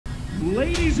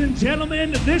Ladies and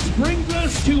gentlemen, this brings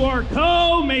us to our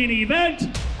co-main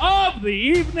event of the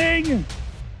evening.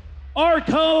 Our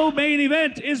co-main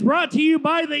event is brought to you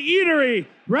by The Eatery,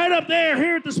 right up there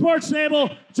here at the Sports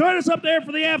Table. Join us up there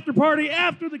for the after party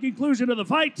after the conclusion of the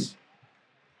fight.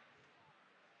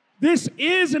 This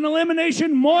is an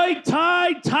Elimination Muay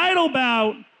Thai title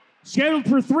bout, scheduled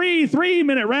for three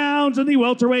 3-minute rounds in the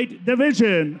welterweight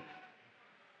division.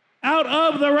 Out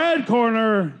of the red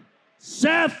corner,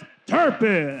 Seth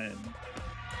Turpin.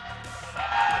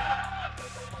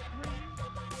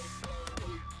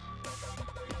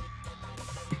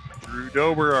 Drew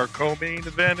Dober, our co-main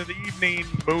event of the evening,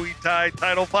 Muay Thai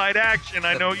title fight action.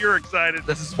 I know you're excited.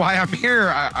 This is why I'm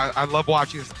here. I love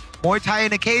watching this. Muay Thai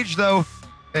in a cage, though,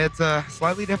 it's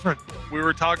slightly different. We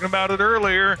were talking about it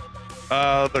earlier.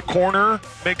 The corner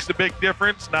makes a big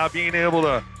difference. Not being able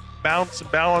to bounce and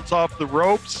balance off the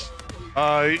ropes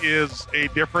is a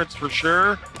difference for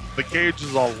sure. The cage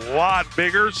is a lot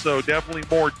bigger, so definitely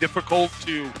more difficult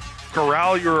to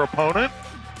corral your opponent.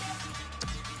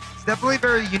 It's definitely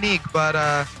very unique, but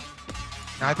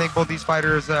I think both these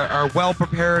fighters are well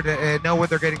prepared and know what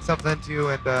they're getting themselves into,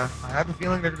 and I have a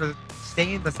feeling they're going to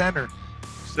stay in the center.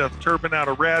 Seth Turpin out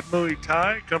of Rad Muay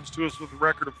Thai comes to us with a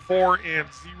record of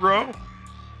 4-0.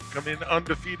 Come in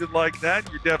undefeated like that,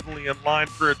 you're definitely in line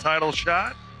for a title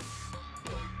shot.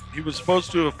 He was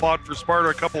supposed to have fought for Sparta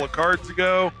a couple of cards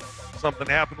ago. Something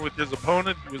happened with his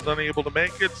opponent. He was unable to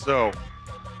make it, so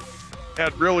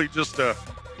had really just a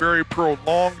very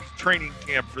prolonged training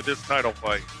camp for this title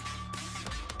fight.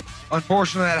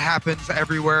 Unfortunately, that happens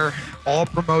everywhere, all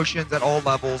promotions at all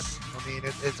levels. I mean,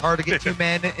 it's hard to get two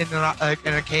men in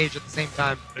a cage at the same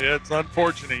time. Yeah, it's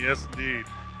unfortunate, yes indeed.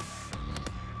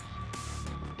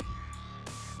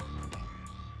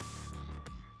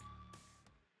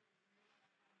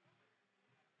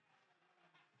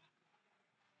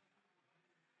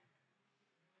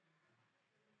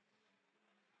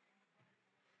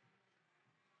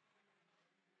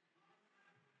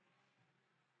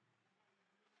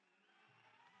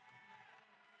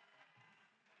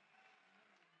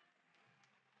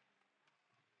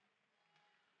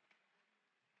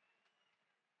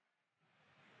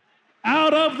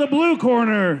 Out of the blue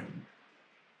corner,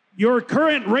 your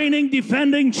current reigning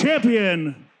defending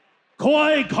champion,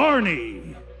 Koi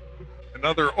Carney.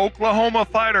 Another Oklahoma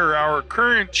fighter, our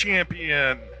current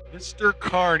champion, Mr.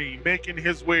 Carney, making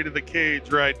his way to the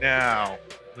cage right now.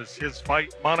 This his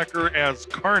fight moniker as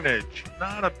Carnage.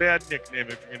 Not a bad nickname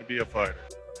if you're going to be a fighter.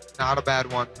 Not a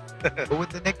bad one. But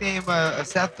with the nickname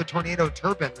Seth the Tornado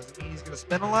Turpin, does it mean he's going to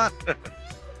spin a lot?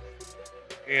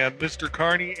 And Mr.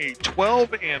 Carney, a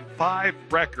 12-5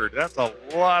 record. That's a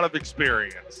lot of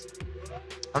experience.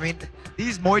 I mean,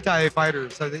 these Muay Thai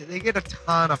fighters, so they get a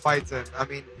ton of fights in. I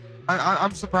mean,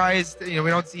 I'm surprised, we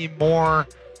don't see more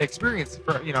experience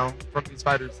from these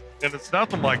fighters. And it's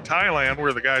nothing like Thailand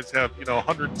where the guys have,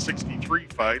 163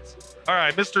 fights. All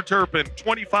right, Mr. Turpin,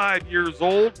 25 years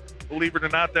old. Believe it or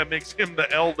not, that makes him the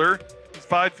elder. He's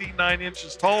 5 feet 9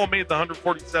 inches tall, made the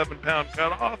 147-pound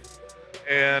cutoff,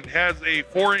 and has a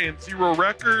 4-0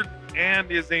 record and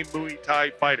is a Muay Thai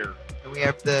fighter. And we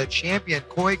have the champion,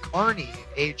 Koi Carney,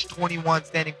 age 21,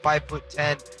 standing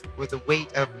 5'10", with a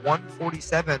weight of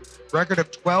 147, record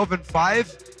of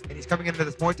 12-5, and he's coming into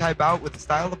this Muay Thai bout with a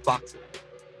style of boxing.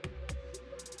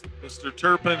 Mr.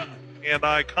 Turpin and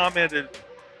I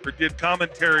did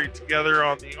commentary together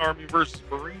on the Army versus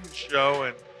Marines show,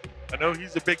 and I know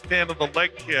he's a big fan of the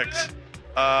leg kicks.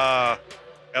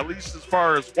 At least as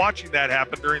far as watching that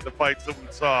happen during the fights that we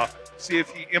saw, see if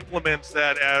he implements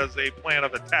that as a plan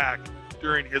of attack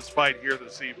during his fight here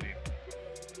this evening.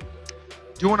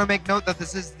 Do want to make note that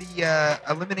this is the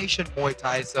Elimination Muay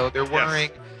Thai, so they're wearing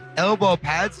elbow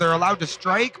pads. They're allowed to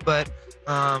strike, but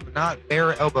not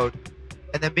bare elbowed.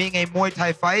 And then being a Muay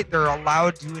Thai fight, they're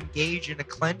allowed to engage in a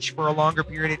clinch for a longer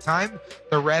period of time.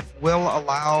 The ref will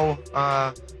allow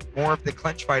more of the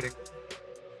clinch fighting.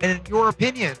 And in your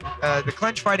opinion, the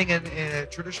clinch fighting in a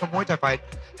traditional Muay Thai fight,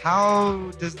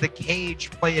 how does the cage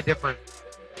play a difference?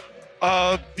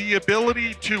 The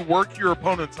ability to work your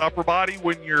opponent's upper body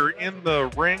when you're in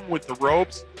the ring with the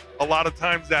ropes. A lot of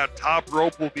times that top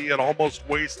rope will be at almost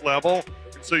waist level,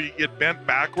 and so you get bent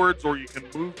backwards, or you can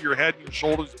move your head and your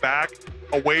shoulders back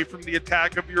away from the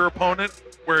attack of your opponent.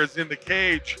 Whereas in the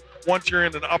cage, once you're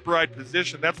in an upright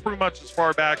position, that's pretty much as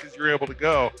far back as you're able to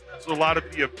go. So a lot of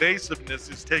the evasiveness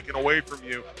is taken away from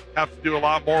you. Have to do a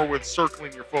lot more with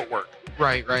circling your footwork.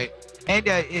 Right. And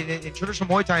in traditional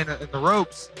Muay Thai, in the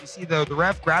ropes, you see the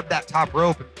ref grab that top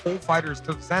rope and pull fighters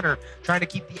to the center, trying to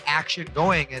keep the action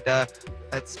going, and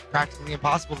that's practically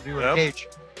impossible to do in a cage.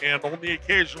 and only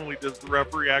occasionally does the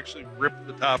referee actually rip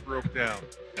the top rope down.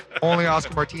 Only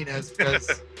Oscar Martinez,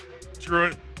 because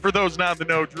Drew, for those not in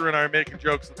the know, Drew and I are making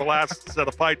jokes at the last set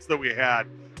of fights that we had.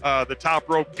 The top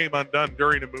rope came undone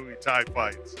during a Muay Thai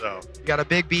fight. So you got a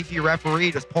big beefy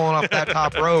referee just pulling off that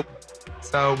top rope.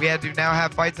 So we had to now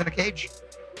have fights in a cage.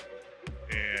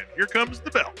 And here comes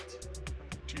the belt.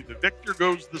 To the victor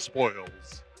goes the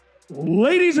spoils.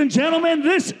 Ladies and gentlemen,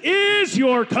 this is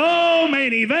your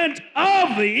co-main event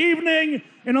of the evening,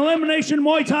 an Elimination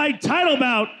Muay Thai title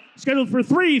bout scheduled for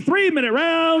 3 3-minute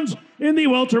rounds in the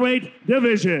welterweight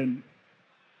division.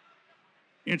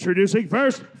 Introducing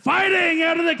first, fighting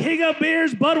out of the King of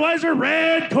Beers Budweiser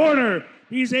red corner.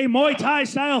 He's a Muay Thai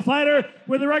style fighter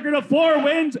with a record of 4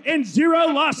 wins and 0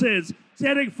 losses.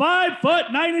 Standing 5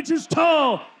 foot 9 inches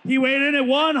tall. He weighed in at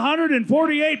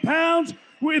 148 pounds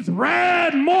with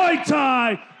red Muay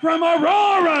Thai from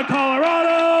Aurora,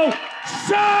 Colorado,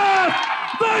 Seth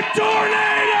the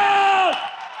Tornado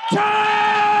Turpin!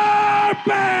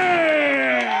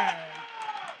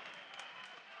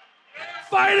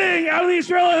 Fighting out of the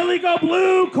Australia Helico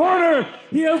blue corner.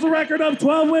 He has a record of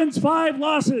 12 wins, 5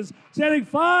 losses. Standing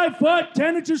 5 foot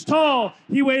 10 inches tall.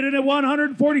 He weighed in at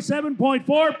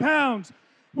 147.4 pounds.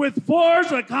 With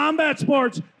Forza Combat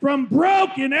Sports from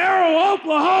Broken Arrow,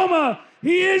 Oklahoma,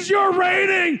 he is your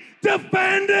reigning,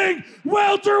 defending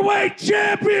welterweight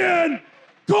champion,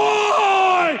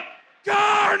 Koi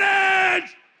Carney!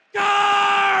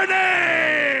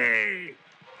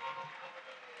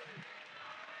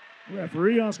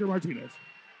 Referee Oscar Martinez.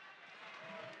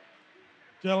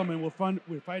 Gentlemen,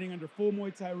 we're fighting under full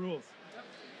Muay Thai rules.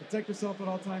 Protect yourself at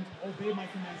all times. Obey my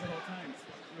commands at all times.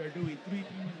 We are doing 3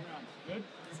 3-minute rounds. Good?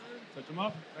 Touch them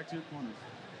up. Back to your corners.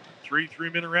 3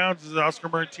 3-minute rounds, as Oscar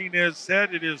Martinez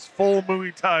said. It is full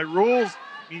Muay Thai rules.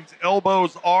 Means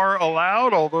elbows are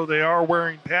allowed, although they are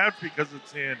wearing pads because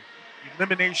it's an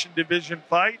elimination division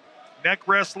fight. Neck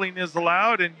wrestling is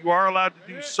allowed, and you are allowed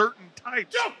to do certain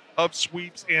types of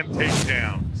sweeps and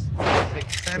takedowns. Take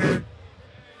center.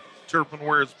 Turpin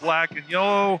wears black and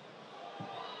yellow.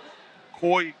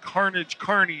 Koi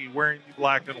Carney wearing the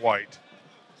black and white.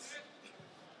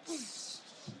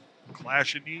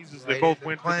 Clash of knees as they both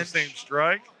went for the same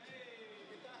strike.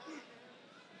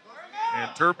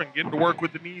 And Turpin getting to work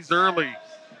with the knees early.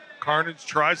 Carnage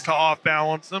tries to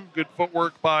off-balance him. Good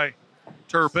footwork by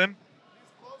Turpin.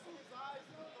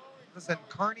 Listen,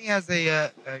 Carney has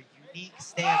a unique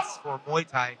stance for Muay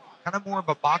Thai. Kind of more of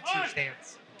a boxer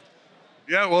stance.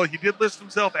 Yeah, well, he did list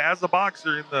himself as a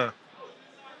boxer in the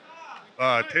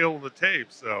tail of the tape,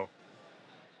 so.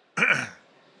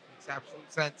 Makes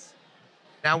absolute sense.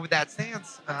 Now with that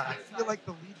stance, I feel like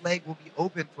the lead leg will be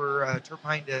open for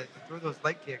Turpin to throw those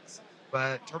leg kicks,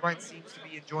 but Turpin seems to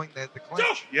be enjoying the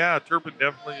clinch. Yeah, Turpin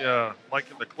definitely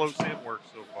liking the close-in work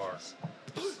so far.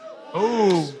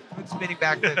 Oh, good spinning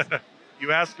back fist.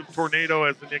 You asked him Tornado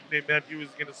as the nickname meant he was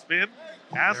going to spin.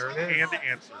 Ask and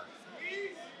answer.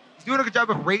 He's doing a good job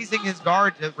of raising his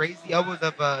guard to raise the elbows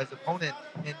of his opponent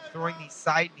and throwing these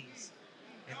side knees.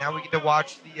 And now we get to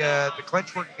watch the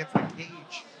clinch work against the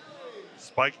cage.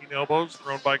 Spiking elbows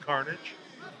thrown by Carnage.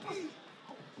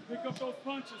 Pick up those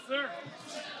punches, sir.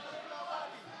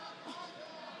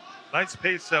 Nice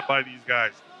pace set by these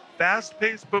guys. Fast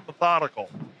paced but methodical.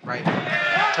 Right.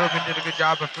 Turpin did a good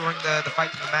job of throwing the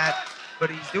fight to the mat, but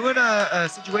he's doing a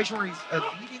situation where he's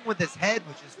leading with his head,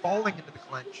 which is falling into the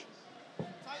clinch.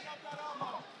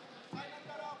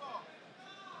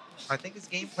 I think his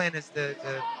game plan is to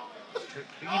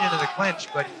lead into the clinch,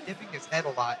 but he's dipping his head a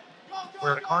lot,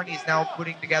 where Carney is now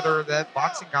putting together that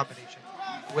boxing combination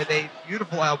with a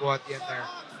beautiful elbow at the end there.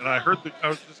 And I heard I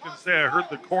was just going to say, I heard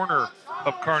the corner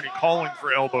of Carney calling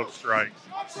for elbow strikes.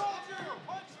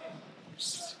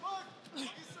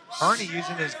 Carney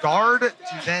using his guard to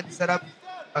then set up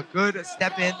a good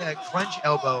step-in clinch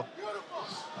elbow.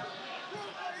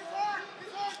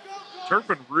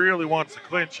 Turpin really wants to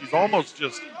clinch. He's almost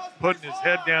just putting his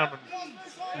head down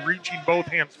and reaching both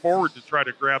hands forward to try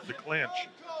to grab the clinch.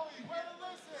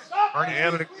 Carney's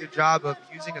doing a good job of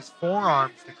using his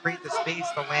forearms to create the space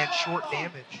to land short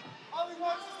damage.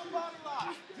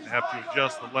 Have to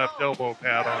adjust the left elbow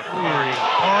pad on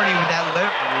Carney with that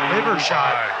liver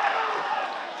shot.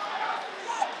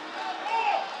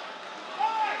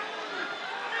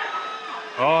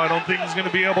 Oh, I don't think he's going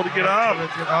to be able to get up.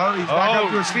 Oh, he's back up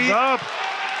to his feet. Up.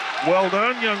 Well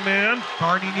done, young man.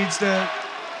 Carney needs to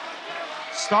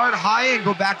start high and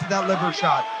go back to that liver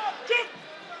shot.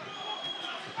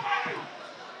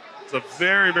 It's a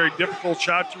very, very difficult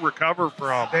shot to recover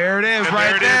from. There it is, and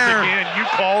right there. It is again. You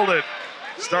called it.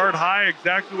 Start high,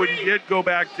 exactly what he did. Go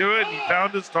back to it, and he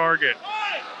found his target.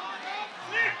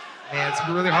 Man, it's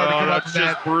really hard to come up That's from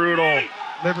just that. brutal.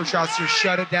 Liver shots just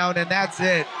shut it down, and that's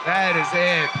it. That is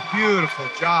it. Beautiful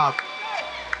job.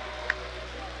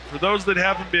 For those that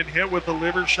haven't been hit with a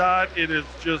liver shot, it is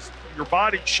just your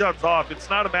body shuts off. It's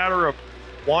not a matter of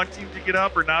wanting to get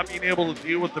up or not being able to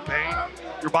deal with the pain.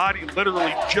 Your body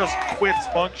literally just quits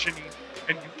functioning,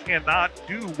 and you cannot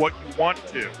do what you want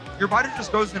to. Your body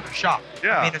just goes into shock.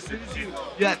 Yeah. I mean, as soon as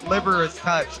that liver is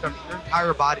touched, I mean, your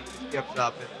entire body just gives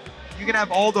up. And you can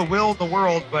have all the will in the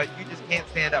world, but you just can't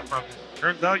stand up from it.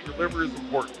 Turns out your liver is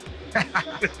important.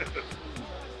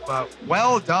 But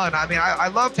well done. I mean, I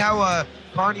loved how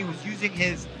Carney was using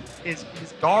his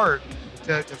guard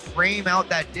to frame out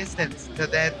that distance to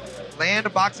then land a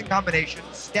boxing combination,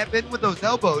 step in with those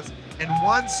elbows, and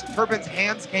once Turpin's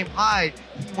hands came high,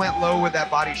 he went low with that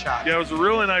body shot. Yeah, it was a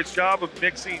really nice job of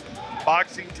mixing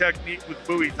boxing technique with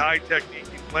Muay Thai technique.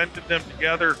 He blended them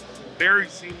together very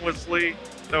seamlessly.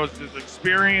 That was his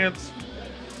experience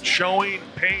showing,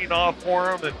 paying off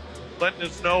for him, and letting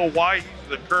us know why he's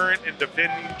the current and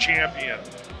defending champion.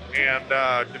 And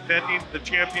defending the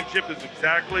championship is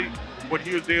exactly what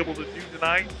he was able to do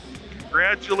tonight.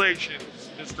 Congratulations,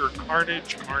 Mr.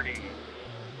 Carnage Carney.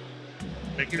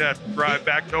 Make that drive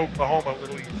back to Oklahoma a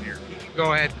little easier. You can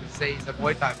go ahead and say he's a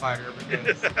Muay Thai fighter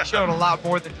because he showed a lot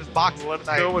more than just boxing Let's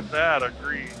tonight. go with that.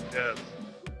 Agreed. Yes.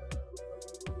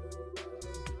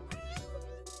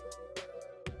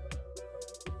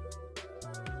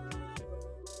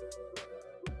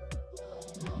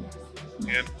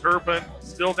 And Turpin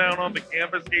still down on the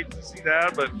canvas. Hate to see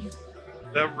that, but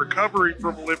the recovery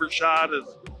from a liver shot is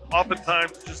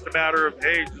oftentimes just a matter of,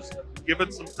 hey, just give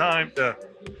it some time to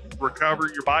recover.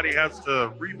 Your body has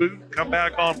to reboot and come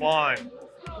back online.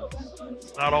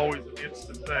 It's not always an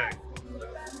instant thing.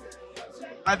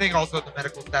 I think also the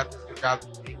medical staff does a good job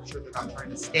of making sure they're not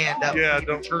trying to stand up. Yeah,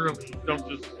 prematurely. don't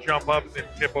just jump up and then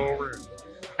tip over and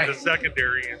get a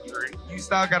secondary injury. You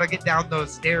still got to get down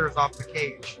those stairs off the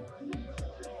cage.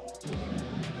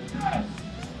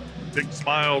 Big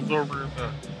smiles over in the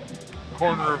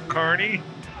corner of Carney.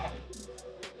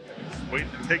 Just waiting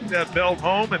to take that belt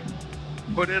home and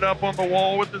put it up on the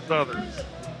wall with his others.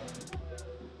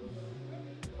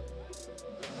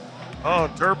 Oh,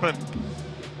 Turpin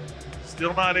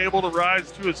still not able to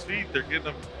rise to his feet. They're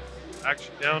getting him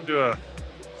actually down to a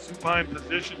supine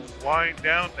position, just lying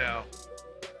down now.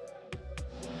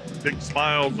 Big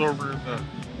smiles over in the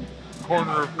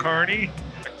corner of Carney.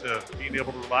 To being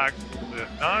able to relax a little bit.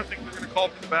 Now I think they're going to call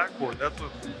for the backboard. That's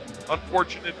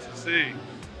unfortunate to see.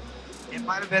 It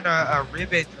might have been a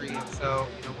rib injury, and so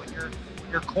when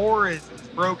your core is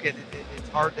broken, it's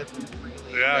hard to move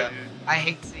freely. Yeah, I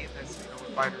hate seeing this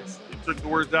with fighters. You took the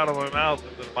words out of my mouth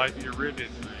that it might be a rib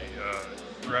injury.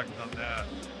 Correct on that.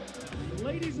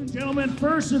 Ladies and gentlemen,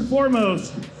 first and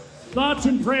foremost, thoughts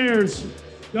and prayers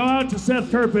go out to Seth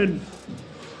Turpin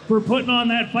for putting on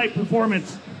that fight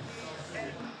performance.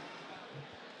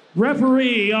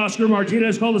 Referee Oscar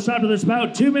Martinez called a stop to this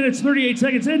bout 2 minutes, 38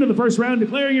 seconds into the first round,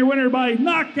 declaring your winner by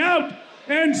knockout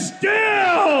and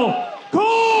still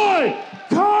Koi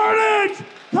Carney!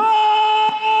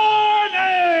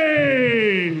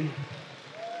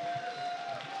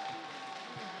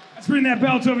 Let's bring that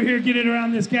belt over here, get it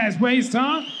around this guy's waist,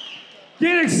 huh?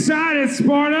 Get excited,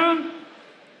 Sparta!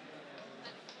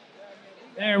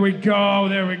 There we go,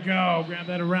 there we go. Grab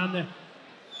that around there.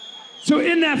 So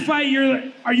in that fight,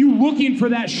 are you looking for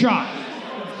that shot?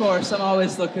 Of course, I'm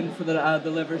always looking for the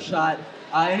liver shot.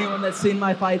 Anyone that's seen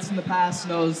my fights in the past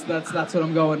knows that's what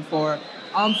I'm going for.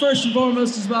 First and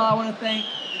foremost, as well, I want to thank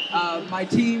my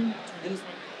team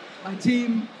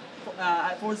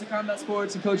at Forza Combat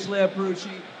Sports and Coach Leah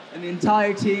Perucci and the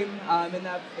entire team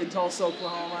in Tulsa,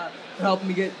 Oklahoma, for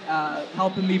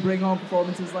helping me bring home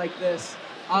performances like this.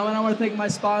 And I want to thank my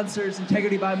sponsors,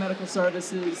 Integrity Biomedical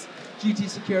Services, GT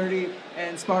Security,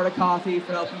 and Sparta Coffee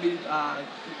for helping me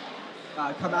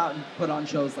come out and put on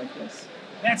shows like this.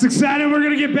 That's exciting. We're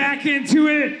going to get back into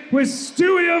it with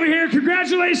Stewie over here.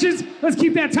 Congratulations. Let's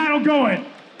keep that title going.